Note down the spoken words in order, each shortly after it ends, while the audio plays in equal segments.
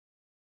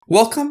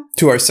Welcome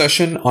to our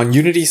session on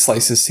Unity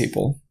Slices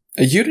Table,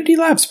 a Unity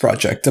Labs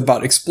project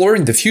about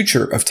exploring the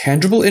future of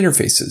tangible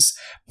interfaces,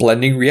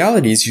 blending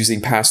realities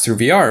using pass-through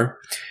VR,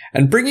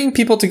 and bringing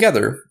people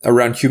together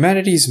around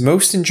humanity's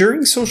most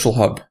enduring social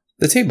hub,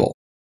 the table.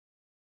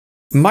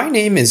 My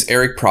name is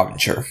Eric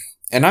Provencher,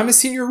 and I'm a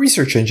senior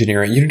research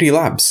engineer at Unity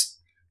Labs.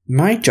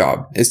 My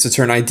job is to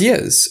turn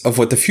ideas of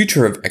what the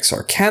future of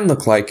XR can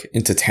look like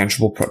into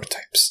tangible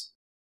prototypes.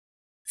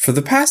 For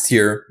the past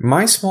year,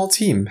 my small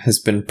team has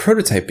been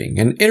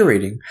prototyping and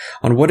iterating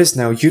on what is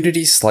now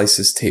Unity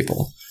Slices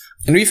Table,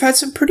 and we've had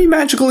some pretty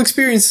magical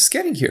experiences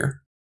getting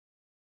here.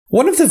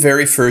 One of the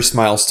very first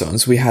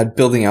milestones we had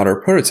building out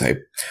our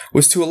prototype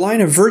was to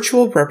align a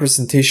virtual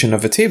representation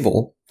of a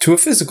table to a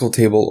physical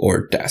table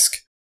or desk.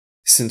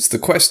 Since the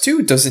Quest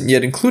 2 doesn't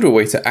yet include a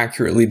way to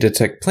accurately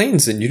detect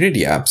planes in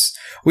Unity apps,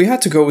 we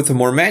had to go with a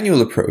more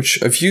manual approach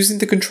of using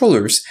the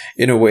controllers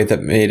in a way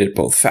that made it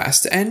both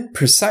fast and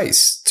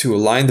precise to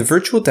align the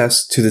virtual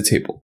desk to the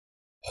table.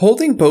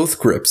 Holding both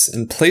grips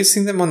and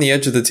placing them on the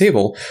edge of the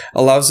table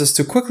allows us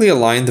to quickly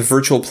align the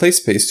virtual play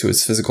space to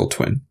its physical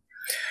twin.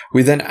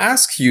 We then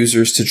ask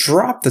users to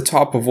drop the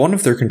top of one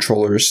of their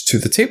controllers to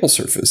the table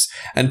surface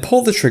and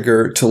pull the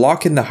trigger to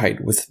lock in the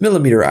height with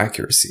millimeter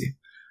accuracy.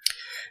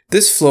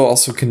 This flow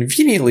also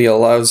conveniently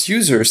allows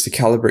users to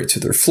calibrate to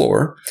their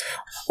floor,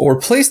 or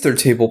place their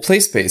table play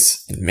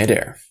space in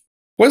midair.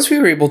 Once we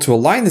were able to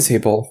align the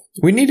table,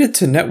 we needed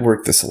to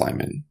network this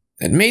alignment.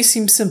 It may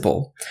seem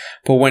simple,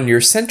 but when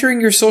you're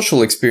centering your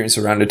social experience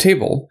around a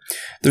table,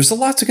 there's a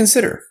lot to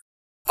consider.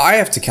 I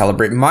have to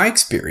calibrate my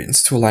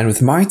experience to align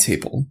with my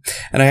table,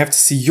 and I have to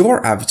see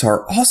your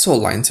avatar also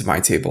aligned to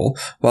my table,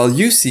 while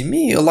you see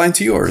me aligned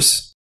to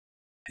yours.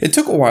 It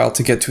took a while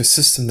to get to a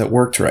system that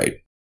worked right.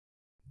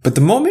 But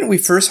the moment we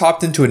first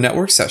hopped into a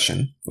network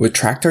session with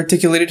tracked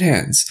articulated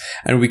hands,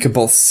 and we could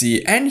both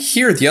see and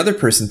hear the other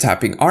person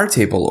tapping our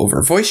table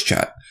over voice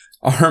chat,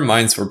 our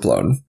minds were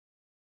blown.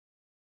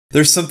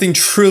 There's something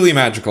truly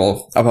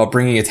magical about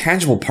bringing a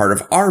tangible part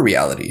of our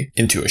reality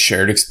into a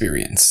shared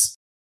experience.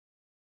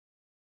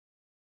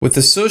 With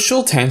the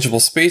social, tangible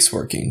space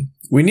working,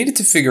 we needed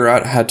to figure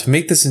out how to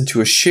make this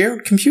into a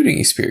shared computing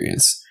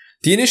experience.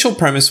 The initial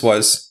premise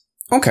was,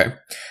 okay,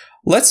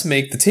 let's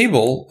make the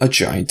table a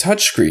giant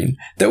touchscreen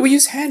that we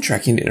use hand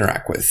tracking to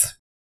interact with.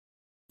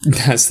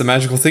 That's the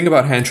magical thing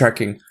about hand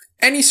tracking.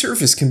 Any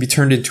surface can be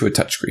turned into a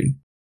touchscreen.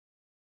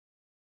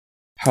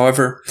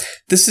 However,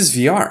 this is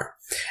VR,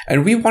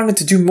 and we wanted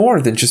to do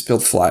more than just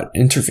build flat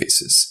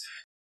interfaces.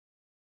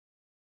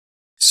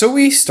 So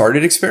we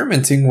started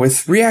experimenting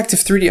with reactive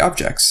 3D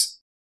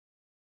objects.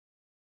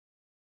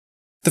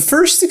 The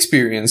first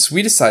experience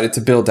we decided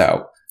to build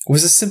out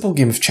was a simple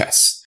game of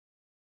chess.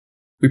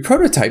 We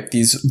prototyped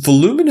these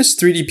voluminous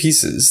 3D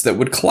pieces that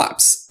would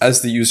collapse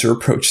as the user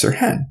approached their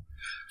hand.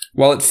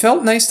 While it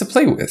felt nice to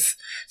play with,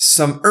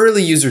 some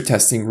early user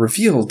testing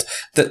revealed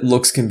that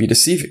looks can be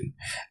deceiving,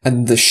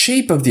 and the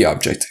shape of the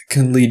object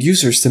can lead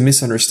users to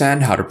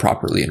misunderstand how to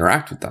properly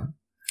interact with them.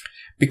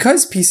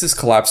 Because pieces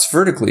collapsed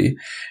vertically,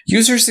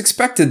 users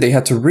expected they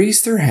had to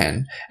raise their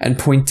hand and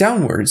point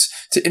downwards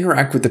to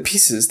interact with the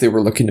pieces they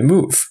were looking to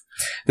move.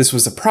 This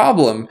was a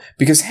problem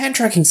because hand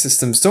tracking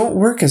systems don't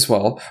work as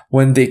well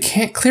when they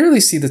can't clearly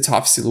see the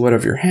top silhouette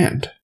of your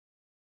hand.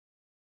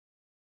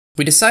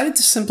 We decided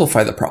to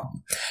simplify the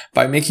problem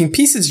by making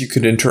pieces you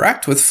could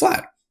interact with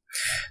flat.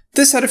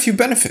 This had a few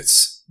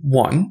benefits.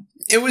 One,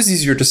 it was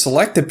easier to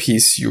select the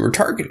piece you were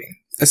targeting,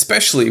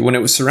 especially when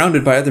it was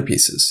surrounded by other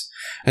pieces.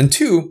 And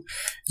two,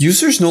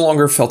 users no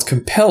longer felt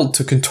compelled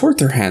to contort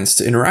their hands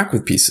to interact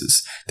with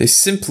pieces. They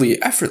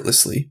simply,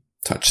 effortlessly,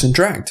 touched and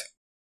dragged.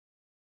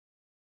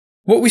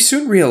 What we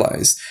soon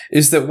realized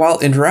is that while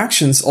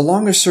interactions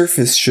along a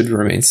surface should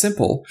remain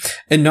simple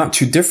and not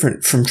too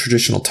different from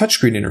traditional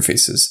touchscreen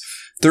interfaces,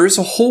 there is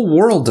a whole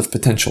world of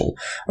potential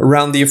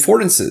around the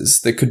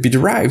affordances that could be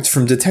derived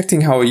from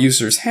detecting how a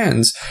user's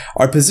hands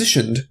are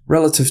positioned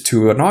relative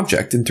to an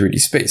object in 3D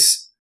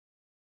space.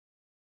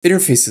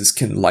 Interfaces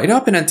can light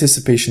up in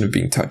anticipation of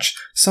being touched,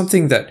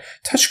 something that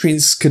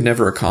touchscreens could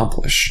never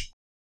accomplish.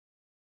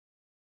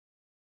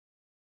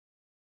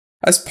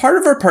 As part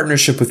of our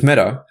partnership with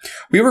Meta,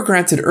 we were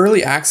granted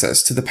early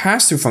access to the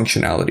pass-through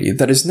functionality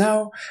that is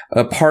now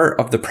a part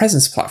of the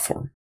Presence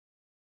platform.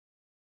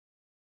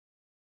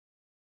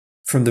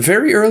 From the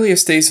very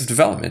earliest days of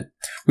development,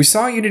 we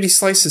saw Unity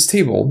Slices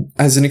Table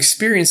as an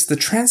experience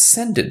that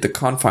transcended the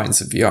confines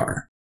of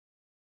VR.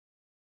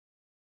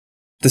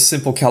 The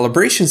simple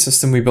calibration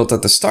system we built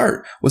at the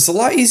start was a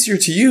lot easier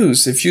to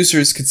use if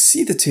users could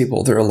see the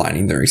table they're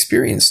aligning their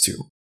experience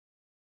to.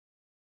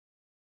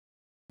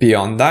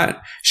 Beyond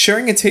that,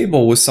 sharing a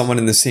table with someone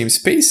in the same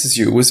space as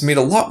you was made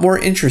a lot more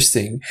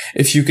interesting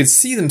if you could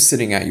see them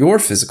sitting at your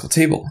physical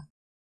table.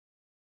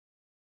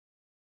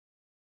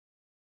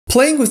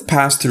 Playing with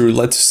pass-through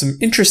led to some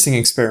interesting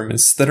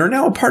experiments that are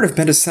now a part of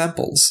Meta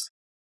samples.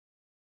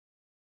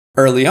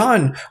 Early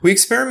on, we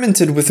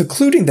experimented with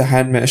occluding the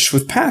hand mesh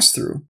with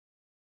pass-through.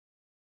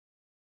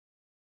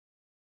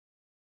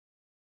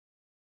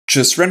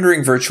 Just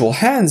rendering virtual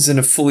hands in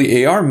a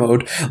fully AR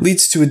mode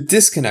leads to a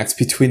disconnect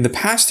between the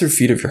pass-through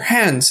feet of your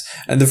hands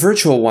and the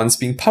virtual ones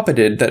being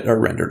puppeted that are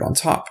rendered on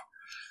top.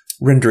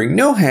 Rendering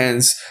no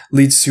hands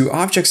leads to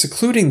objects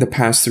occluding the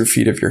pass-through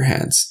feet of your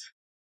hands.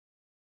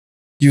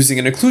 Using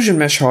an occlusion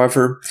mesh,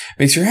 however,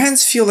 makes your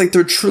hands feel like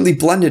they're truly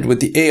blended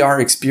with the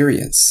AR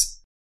experience.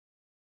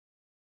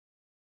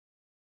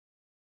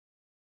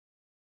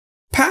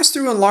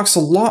 Pass-through unlocks a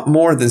lot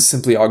more than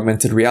simply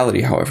augmented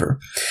reality, however.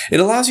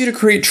 It allows you to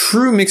create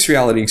true mixed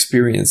reality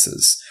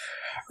experiences.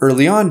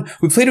 Early on,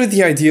 we played with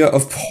the idea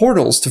of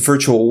portals to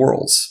virtual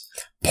worlds.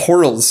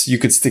 Portals you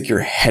could stick your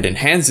head and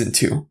hands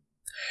into.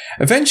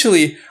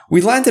 Eventually, we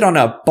landed on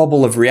a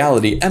bubble of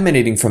reality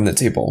emanating from the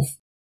table.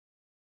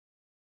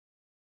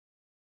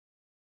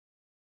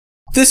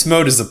 This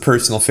mode is a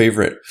personal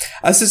favorite,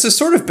 as it's a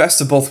sort of best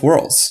of both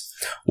worlds.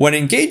 When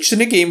engaged in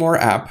a game or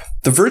app,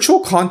 the virtual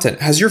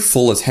content has your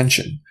full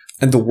attention,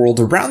 and the world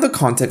around the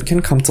content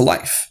can come to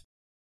life.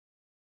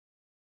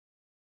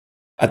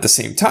 At the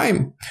same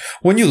time,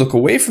 when you look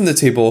away from the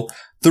table,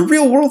 the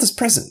real world is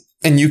present,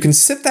 and you can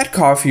sip that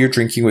coffee you're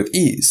drinking with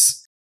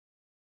ease.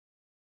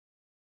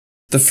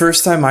 The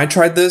first time I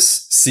tried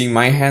this, seeing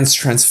my hands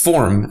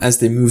transform as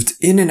they moved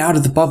in and out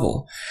of the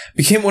bubble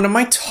became one of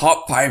my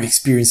top 5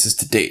 experiences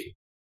to date.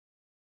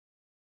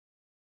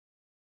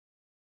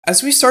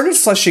 As we started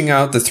fleshing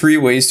out the 3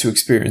 ways to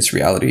experience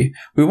reality,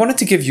 we wanted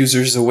to give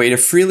users a way to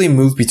freely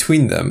move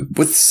between them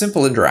with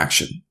simple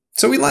interaction,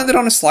 so we landed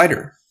on a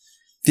slider.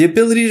 The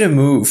ability to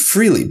move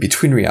freely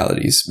between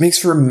realities makes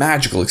for a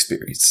magical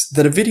experience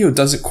that a video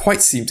doesn't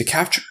quite seem to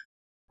capture.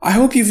 I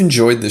hope you've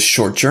enjoyed this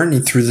short journey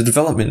through the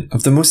development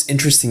of the most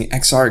interesting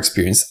XR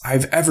experience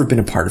I've ever been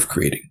a part of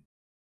creating.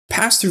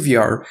 Pass-through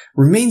VR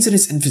remains in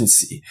its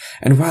infancy,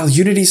 and while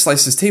Unity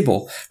Slices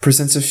Table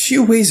presents a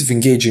few ways of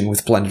engaging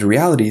with blended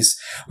realities,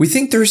 we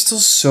think there is still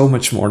so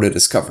much more to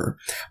discover,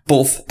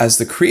 both as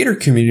the creator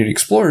community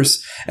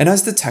explores and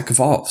as the tech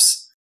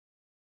evolves.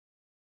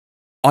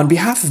 On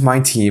behalf of my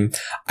team,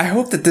 I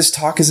hope that this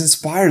talk has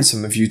inspired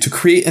some of you to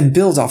create and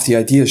build off the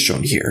ideas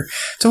shown here,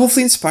 to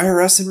hopefully inspire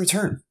us in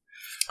return.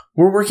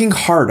 We're working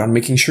hard on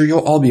making sure you'll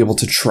all be able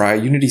to try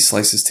Unity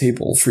Slices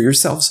Table for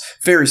yourselves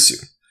very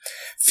soon.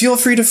 Feel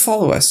free to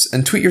follow us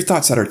and tweet your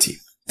thoughts at our team.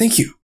 Thank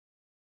you.